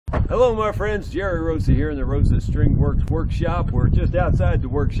Hello my friends, Jerry Rosa here in the Rosa String Works workshop. We're just outside the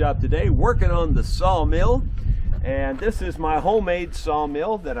workshop today working on the sawmill, and this is my homemade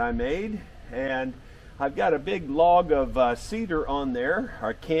sawmill that I made, and I've got a big log of cedar on there,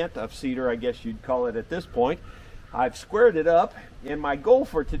 or cant of cedar I guess you'd call it at this point. I've squared it up, and my goal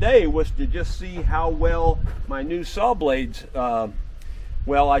for today was to just see how well my new saw blades,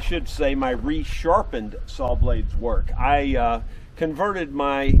 well I should say my resharpened saw blades work. I converted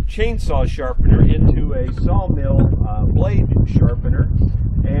my chainsaw sharpener into a sawmill blade sharpener,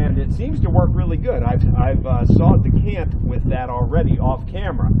 and it seems to work really good. I've sawed the cant with that already off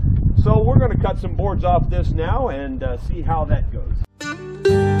camera. So we're going to cut some boards off this now and see how that goes.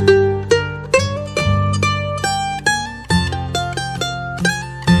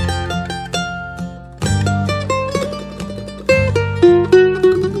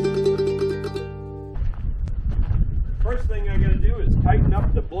 First thing I got to do is tighten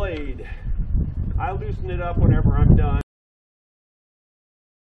up the blade. I loosen it up whenever I'm done.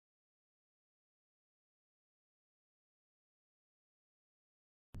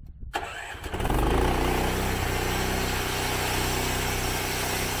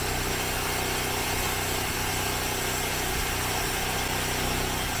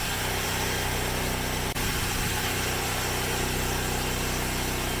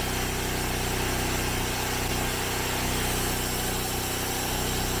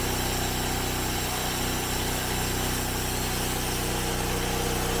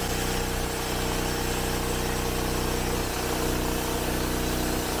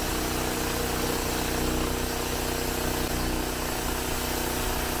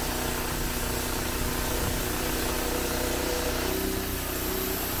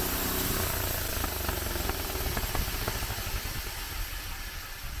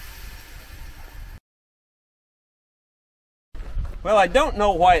 Well, I don't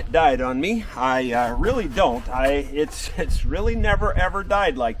know why it died on me. I really don't. It's really never ever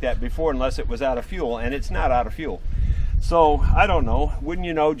died like that before unless it was out of fuel, and it's not out of fuel. So I don't know. Wouldn't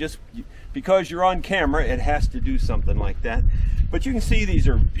you know, just because you're on camera it has to do something like that. But you can see these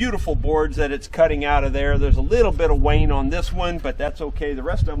are beautiful boards that it's cutting out of there. There's a little bit of wane on this one, but that's okay. The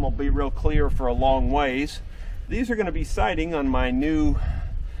rest of them will be real clear for a long ways. These are going to be siding on my new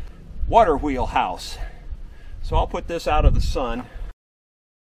water wheel house. So I'll put this out of the sun.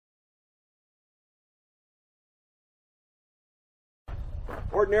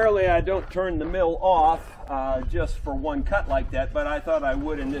 Ordinarily I don't turn the mill off just for one cut like that, but I thought I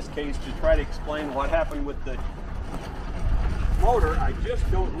would in this case to try to explain what happened with the motor. I just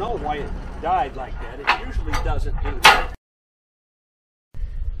don't know why it died like that. It usually doesn't do that.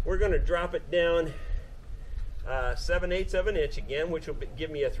 We're going to drop it down 7/8 of an inch again, which will give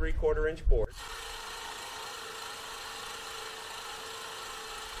me a 3/4 inch board.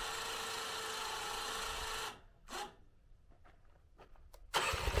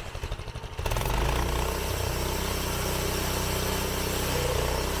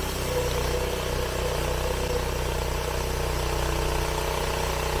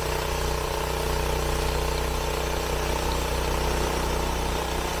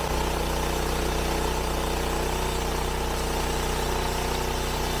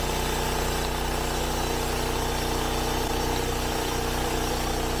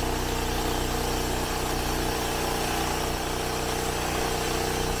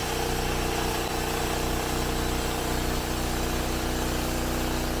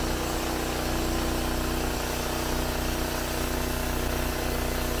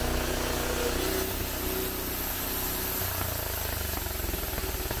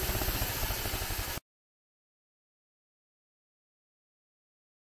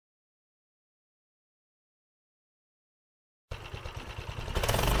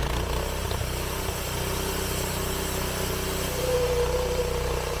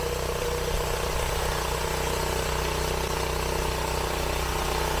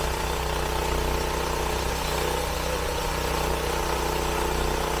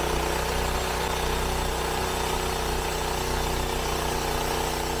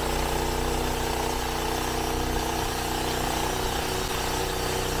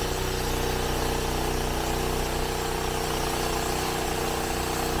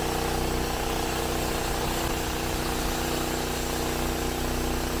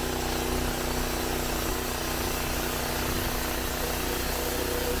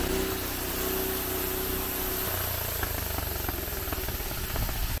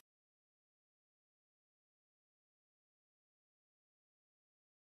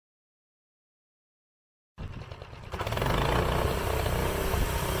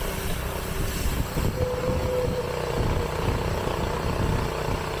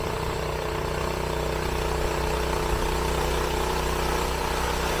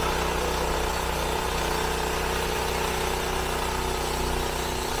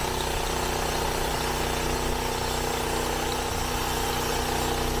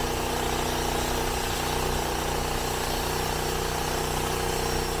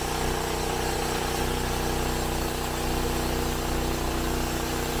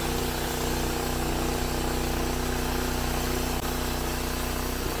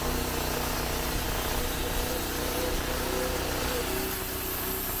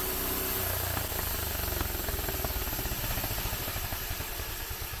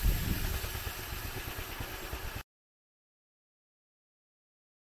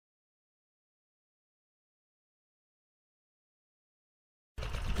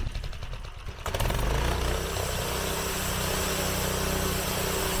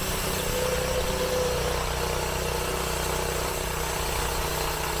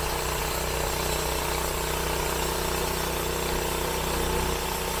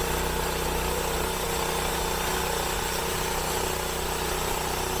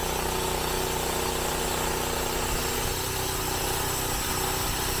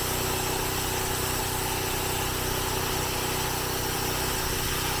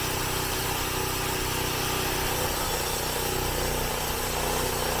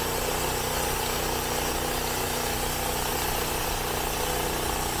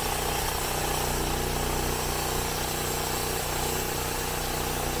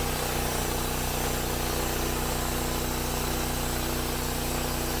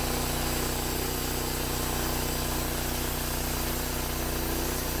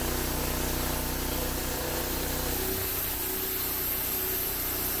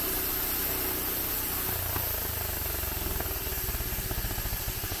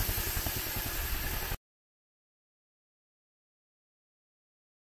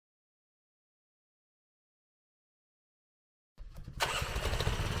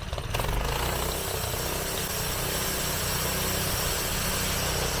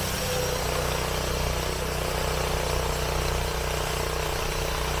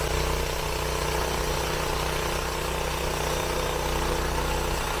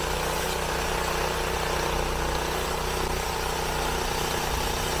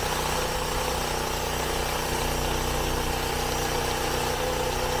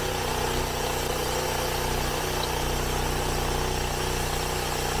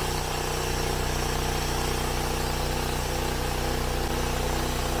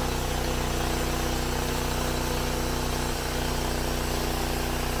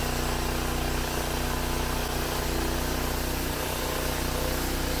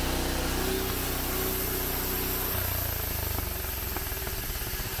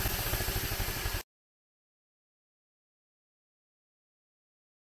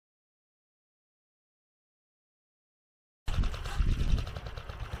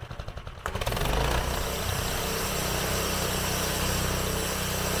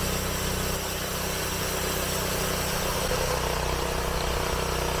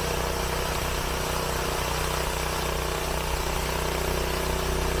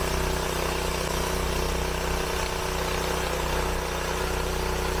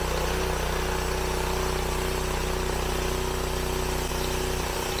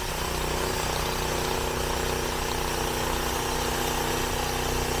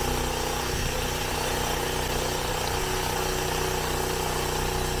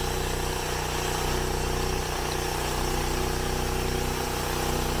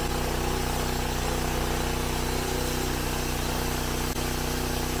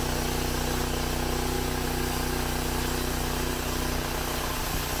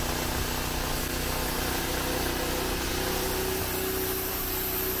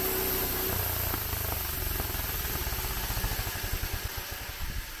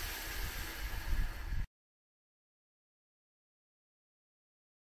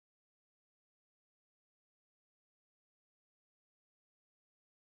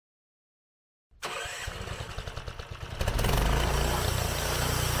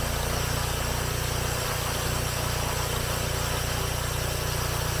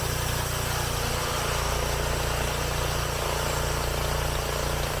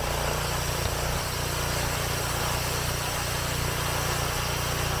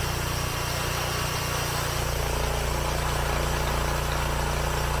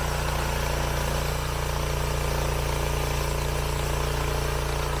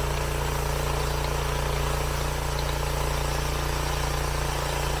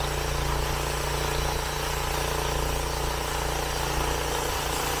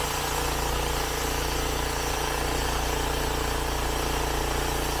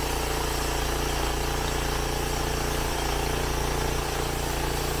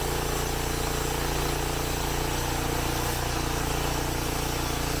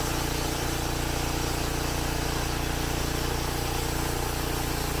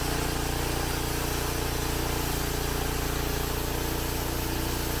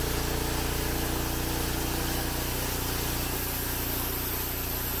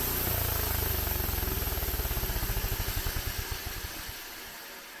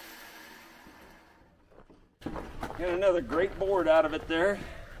 Got another great board out of it there.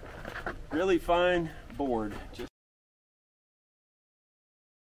 Really fine board.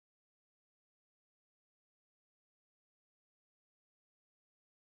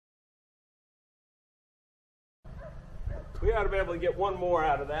 We ought to be able to get one more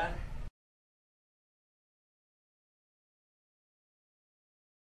out of that.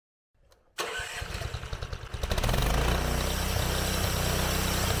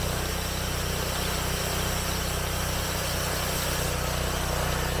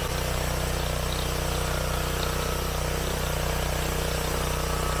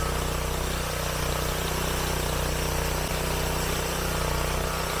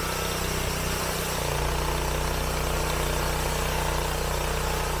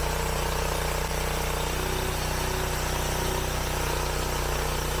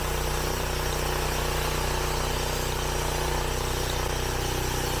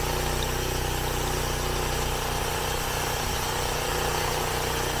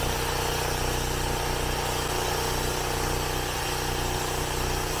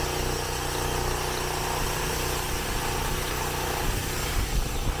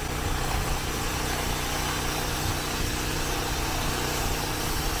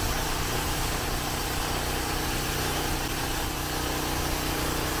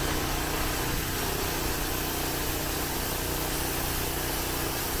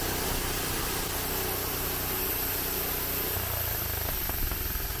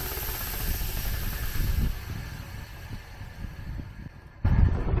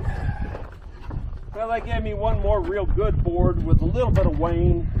 Well, that gave me one more real good board with a little bit of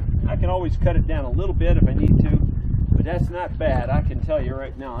wane. I can always cut it down a little bit if I need to, but that's not bad. I can tell you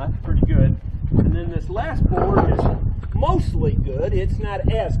right now, that's pretty good. And then this last board is mostly good. It's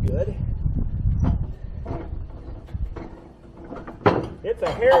not as good. It's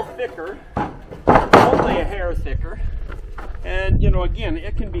a hair thicker, only a hair thicker. And, you know, again,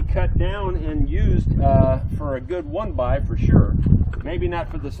 it can be cut down and used for a good 1x for sure. Maybe not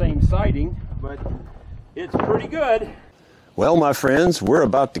for the same siding, but it's pretty good. Well, my friends, we're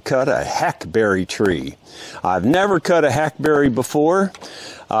about to cut a hackberry tree. I've never cut a hackberry before.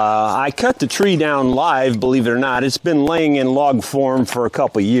 I cut the tree down live, believe it or not. It's been laying in log form for a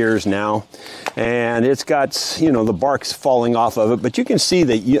couple years now, and it's got, you know, the bark's falling off of it, but you can see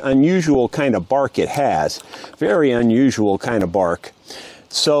the unusual kind of bark it has. Very unusual kind of bark.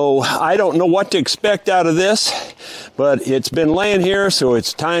 So I don't know what to expect out of this, but it's been laying here, so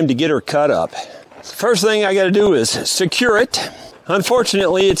it's time to get her cut up. First thing I got to do is secure it.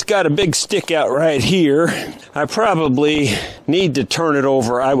 Unfortunately, it's got a big stick out right here. I probably need to turn it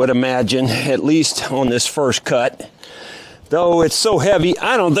over, I would imagine, at least on this first cut. Though it's so heavy,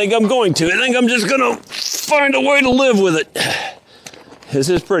 I don't think I'm going to. I think I'm just going to find a way to live with it. This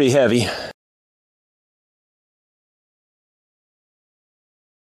is pretty heavy.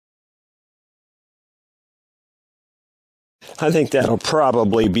 I think that'll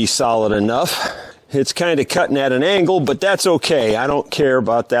probably be solid enough. It's kind of cutting at an angle, but that's okay. I don't care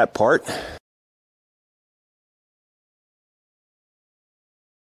about that part.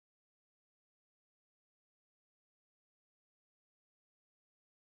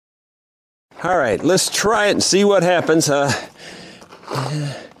 All right, let's try it and see what happens. I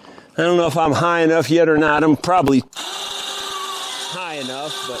don't know if I'm high enough yet or not. I'm probably high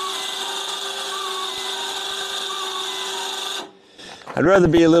enough, but I'd rather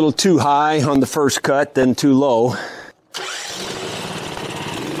be a little too high on the first cut than too low.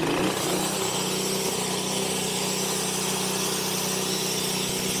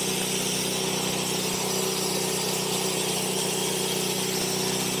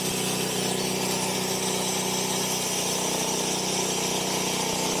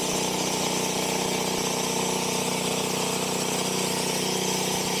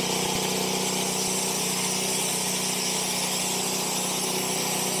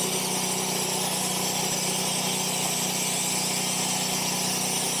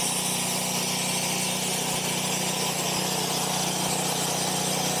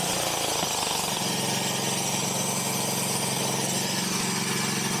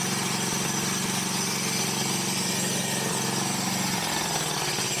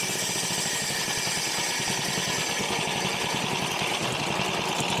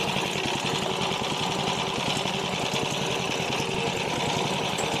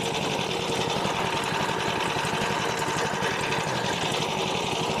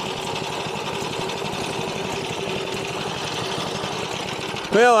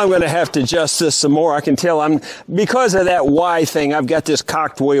 Well, I'm going to have to adjust this some more. I can tell because of that Y thing, I've got this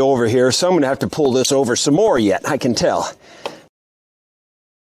cocked way over here, so I'm going to have to pull this over some more yet, I can tell.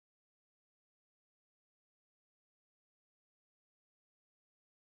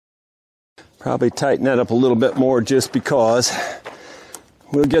 Probably tighten that up a little bit more just because.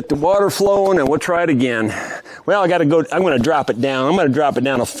 We'll get the water flowing and we'll try it again. Well, I'm going to drop it down. I'm going to drop it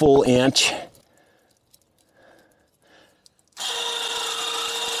down a full inch.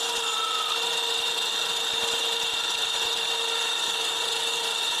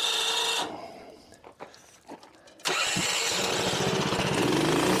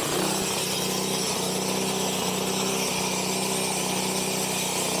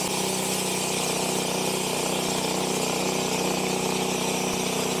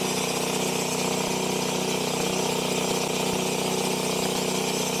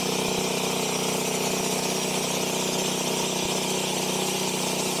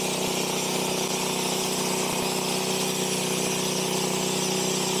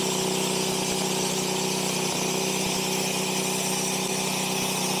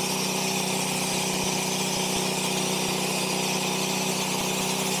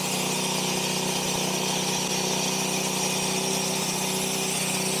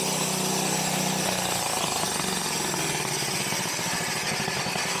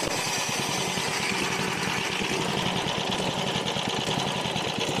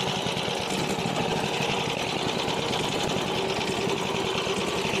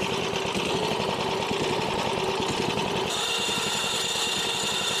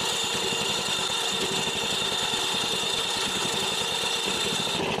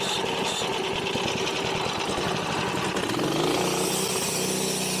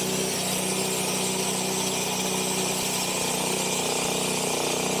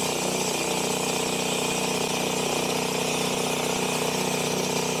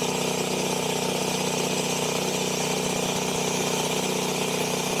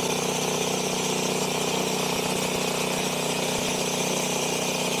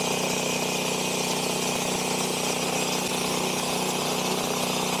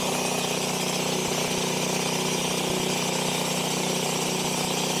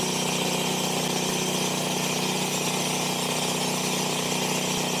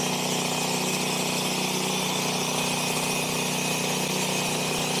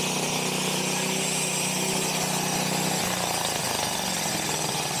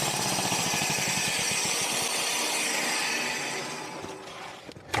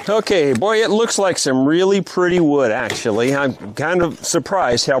 Okay, boy, it looks like some really pretty wood, actually. I'm kind of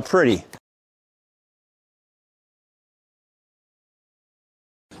surprised how pretty.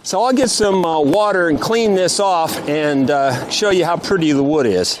 So I'll get some water and clean this off and show you how pretty the wood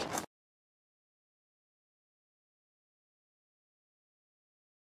is.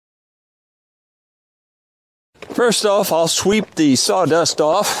 First off, I'll sweep the sawdust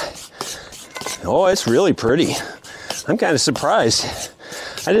off. Oh, it's really pretty. I'm kind of surprised.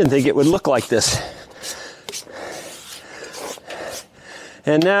 I didn't think it would look like this.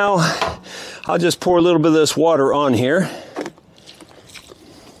 And now I'll just pour a little bit of this water on here.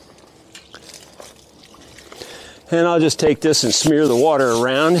 And I'll just take this and smear the water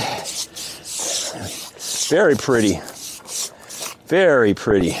around. Very pretty. Very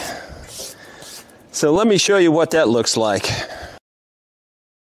pretty. So let me show you what that looks like.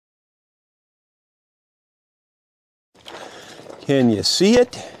 Can you see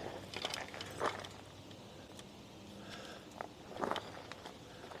it?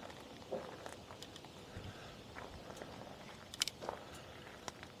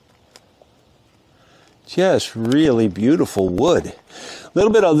 Just really beautiful wood. A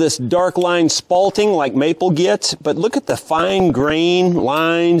little bit of this dark line spalting like maple gets, but look at the fine grain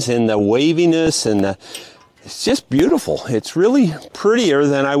lines and the waviness and it's just beautiful. It's really prettier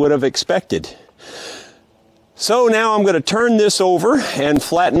than I would have expected. So now I'm going to turn this over and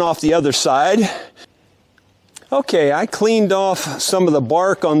flatten off the other side. Okay, I cleaned off some of the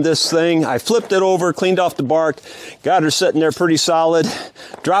bark on this thing. I flipped it over, cleaned off the bark, got her sitting there pretty solid,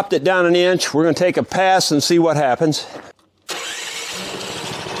 dropped it down an inch. We're going to take a pass and see what happens.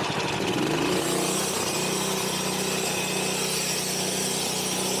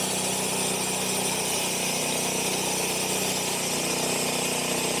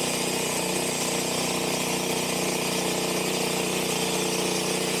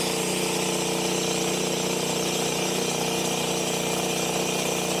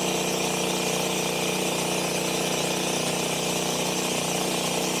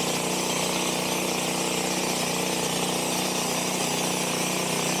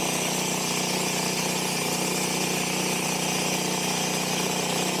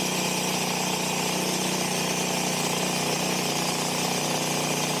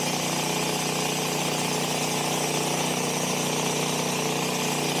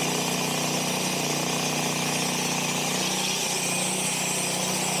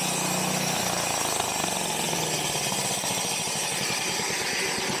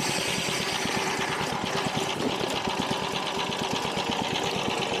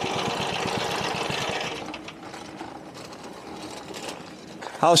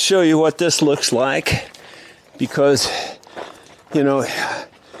 I'll show you what this looks like, because, you know,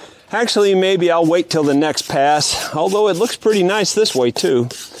 actually maybe I'll wait till the next pass, although it looks pretty nice this way too.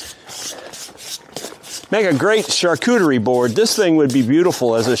 Make a great charcuterie board. This thing would be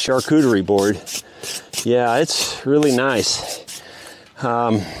beautiful as a charcuterie board. Yeah, it's really nice.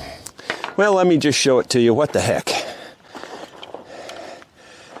 Well, let me just show it to you. What the heck?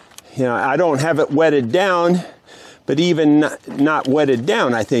 You know, I don't have it wetted down, but even not wetted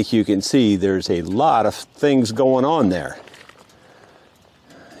down, I think you can see there's a lot of things going on there.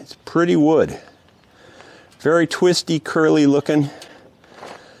 It's pretty wood. Very twisty, curly looking.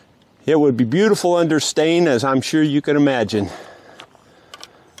 It would be beautiful under stain, as I'm sure you can imagine.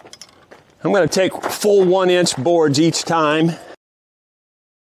 I'm going to take full 1-inch boards each time.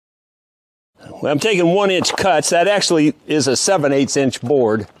 Well, I'm taking 1-inch cuts. That actually is a 7/8 inch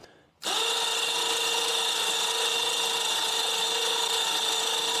board.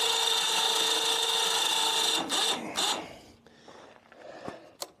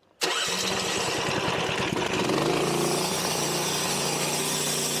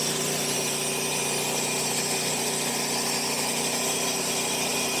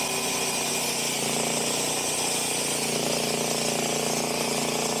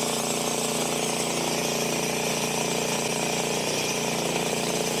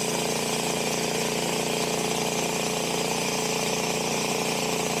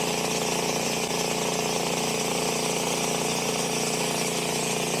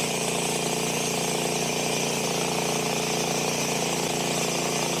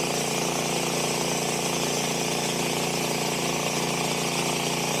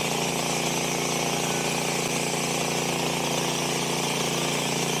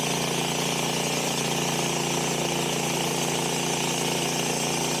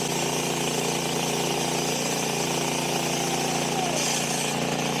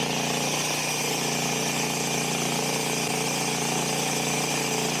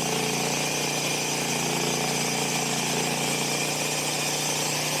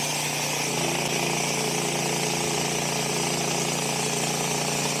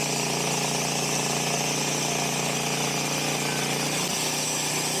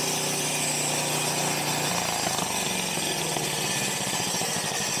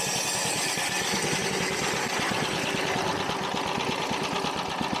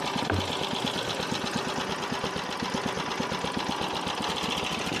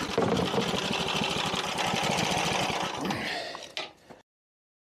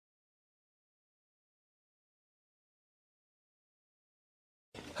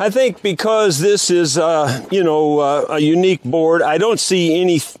 I think because this is, a unique board, I don't see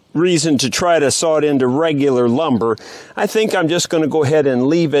any reason to try to saw it into regular lumber. I think I'm just going to go ahead and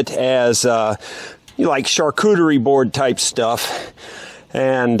leave it as like charcuterie board type stuff.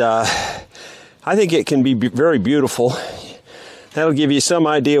 And I think it can be very beautiful. That'll give you some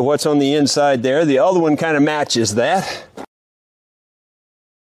idea what's on the inside there. The other one kind of matches that.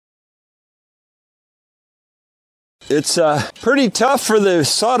 It's pretty tough for the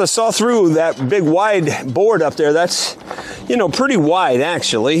saw to saw through that big wide board up there. That's, pretty wide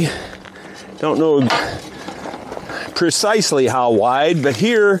actually. Don't know precisely how wide, but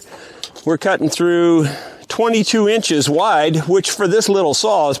here we're cutting through 22 inches wide, which for this little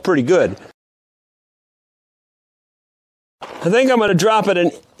saw is pretty good. I think I'm going to drop it 1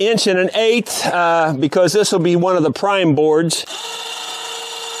 1/8 inches because this will be one of the prime boards.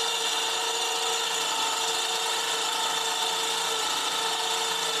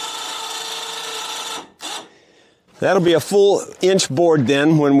 That'll be a full inch board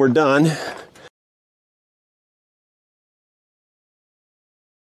then when we're done.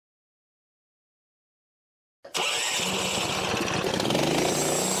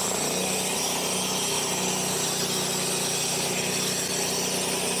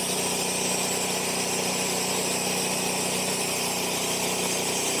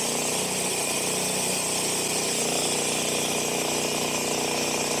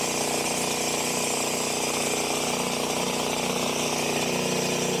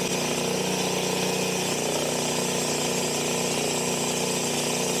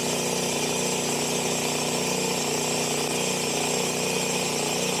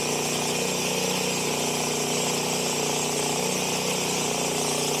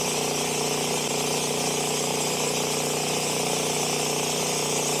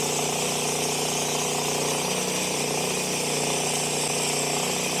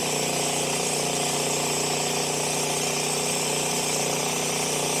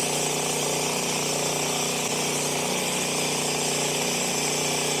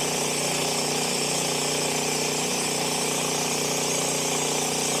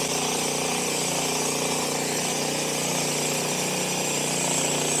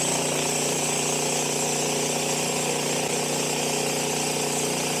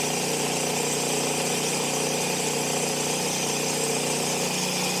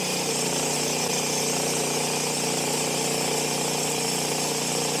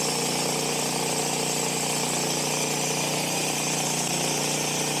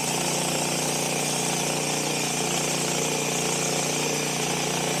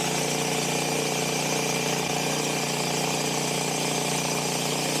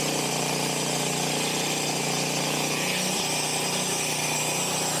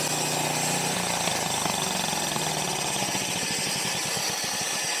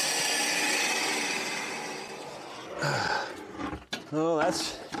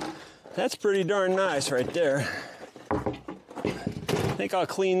 that's pretty darn nice right there. I think I'll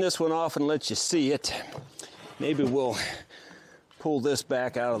clean this one off and let you see it. Maybe we'll pull this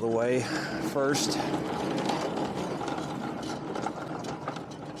back out of the way first.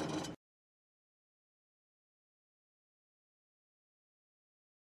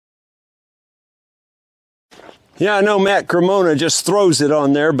 Yeah, I know Matt Cremona just throws it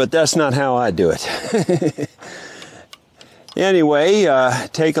on there, but that's not how I do it. Anyway,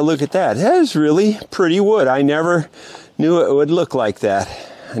 take a look at that. That is really pretty wood. I never knew it would look like that.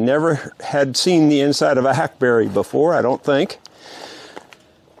 I never had seen the inside of a HackBerry before, I don't think.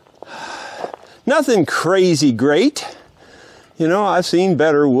 Nothing crazy great. You know, I've seen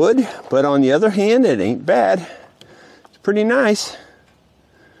better wood, but on the other hand, it ain't bad. It's pretty nice.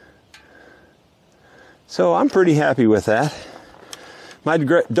 So I'm pretty happy with that. My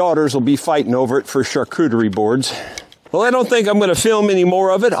daughters will be fighting over it for charcuterie boards. Well, I don't think I'm going to film any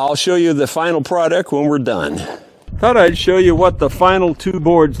more of it. I'll show you the final product when we're done. Thought I'd show you what the final two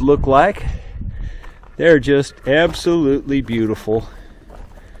boards look like. They're just absolutely beautiful.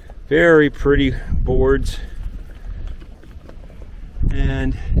 Very pretty boards.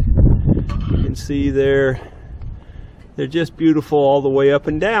 And you can see they're just beautiful all the way up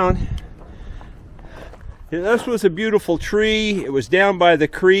and down. This was a beautiful tree. It was down by the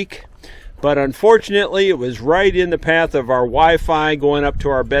creek, but unfortunately it was right in the path of our Wi-Fi going up to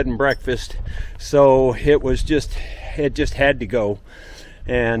our bed and breakfast. So it just had to go.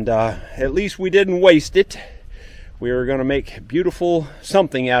 And at least we didn't waste it. We were going to make beautiful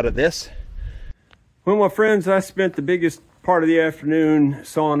something out of this. Well, my friends, I spent the biggest part of the afternoon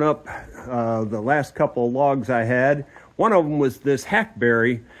sawing up the last couple of logs I had. One of them was this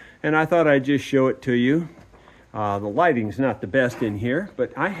HackBerry, and I thought I'd just show it to you. The lighting's not the best in here,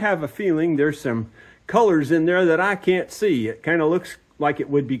 but I have a feeling there's some colors in there that I can't see. It kind of looks like it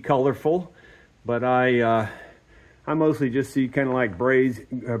would be colorful, but I mostly just see kind of like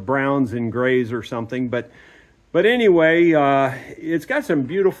browns and grays or something. But anyway, it's got some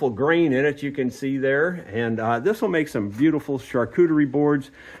beautiful grain in it, you can see there, and this will make some beautiful charcuterie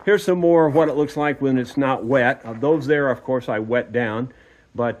boards. Here's some more of what it looks like when it's not wet. Those there, of course, I wet down.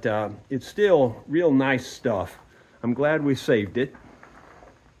 But it's still real nice stuff. I'm glad we saved it.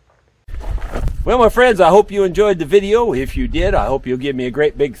 Well, my friends, I hope you enjoyed the video. If you did, I hope you'll give me a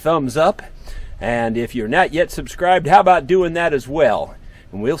great big thumbs up. And if you're not yet subscribed, how about doing that as well?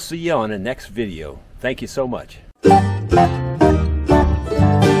 And we'll see you on the next video. Thank you so much.